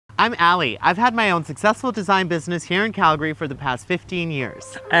I'm Aly. I've had my own successful design business here in Calgary for the past 15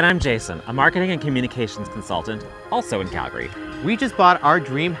 years. And I'm Jason, a marketing and communications consultant, also in Calgary. We just bought our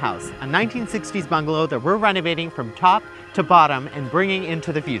dream house, a 1960s bungalow that we're renovating from top to bottom and bringing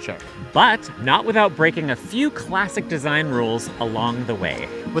into the future. But not without breaking a few classic design rules along the way.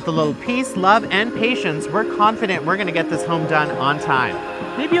 With a little peace, love, and patience, we're confident we're going to get this home done on time.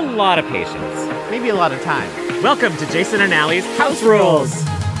 Maybe a lot of patience. Maybe a lot of time. Welcome to Jason and Aly's House Rules!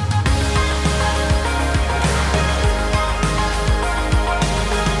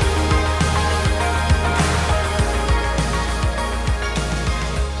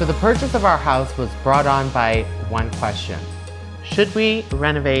 So the purchase of our house was brought on by one question. Should we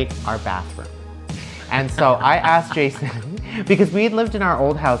renovate our bathroom? And so I asked Jason, because we had lived in our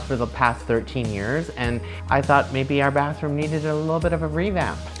old house for the past 13 years, and I thought maybe our bathroom needed a little bit of a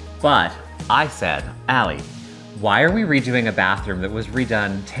revamp. But I said, Aly, why are we redoing a bathroom that was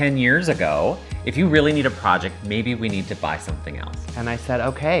redone 10 years ago? If you really need a project, maybe we need to buy something else. And I said,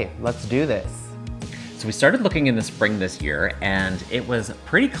 okay, let's do this. So we started looking in the spring this year, and it was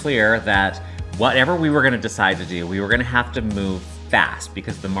pretty clear that whatever we were going to decide to do, we were going to have to move fast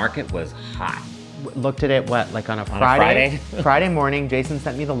because the market was hot. Looked at it, like on a Friday? Friday morning, Jason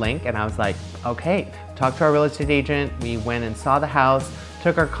sent me the link, and I was like, okay, talked to our real estate agent. We went and saw the house,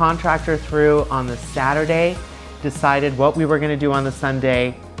 took our contractor through on the Saturday, decided what we were going to do on the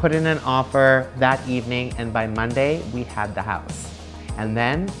Sunday, put in an offer that evening, and by Monday, we had the house. And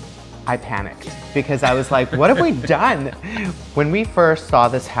then I panicked because I was like, what have we done? When we first saw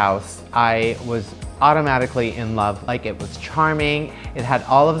this house, I was automatically in love. Like, it was charming. It had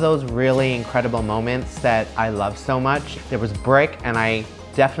all of those really incredible moments that I love so much. There was brick, and I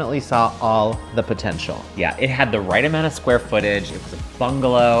definitely saw all the potential. Yeah, it had the right amount of square footage, it was a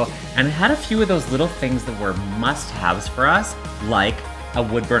bungalow, and it had a few of those little things that were must-haves for us, like a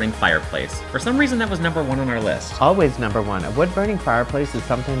wood-burning fireplace. For some reason, that was number one on our list. Always number one. A wood-burning fireplace is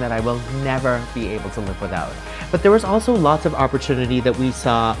something that I will never be able to live without. But there was also lots of opportunity that we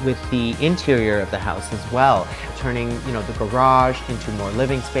saw with the interior of the house as well. Turning, the garage into more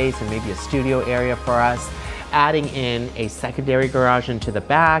living space and maybe a studio area for us. Adding in a secondary garage into the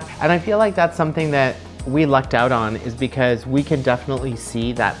back. And I feel like that's something that we lucked out on, is because we can definitely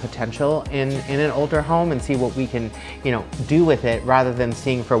see that potential in an older home and see what we can, do with it rather than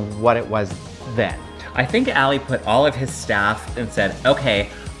seeing for what it was then. I think Aly put all of his staff and said, okay,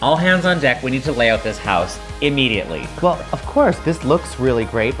 all hands on deck, we need to lay out this house immediately. Well, of course, this looks really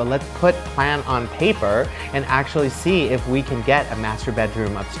great, but let's put plan on paper and actually see if we can get a master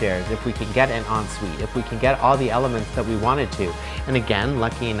bedroom upstairs, if we can get an ensuite, if we can get all the elements that we wanted to. And again,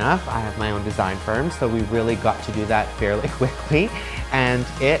 lucky enough, I have my own design firm, so we really got to do that fairly quickly, and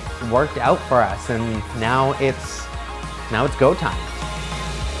it worked out for us, and now it's go time.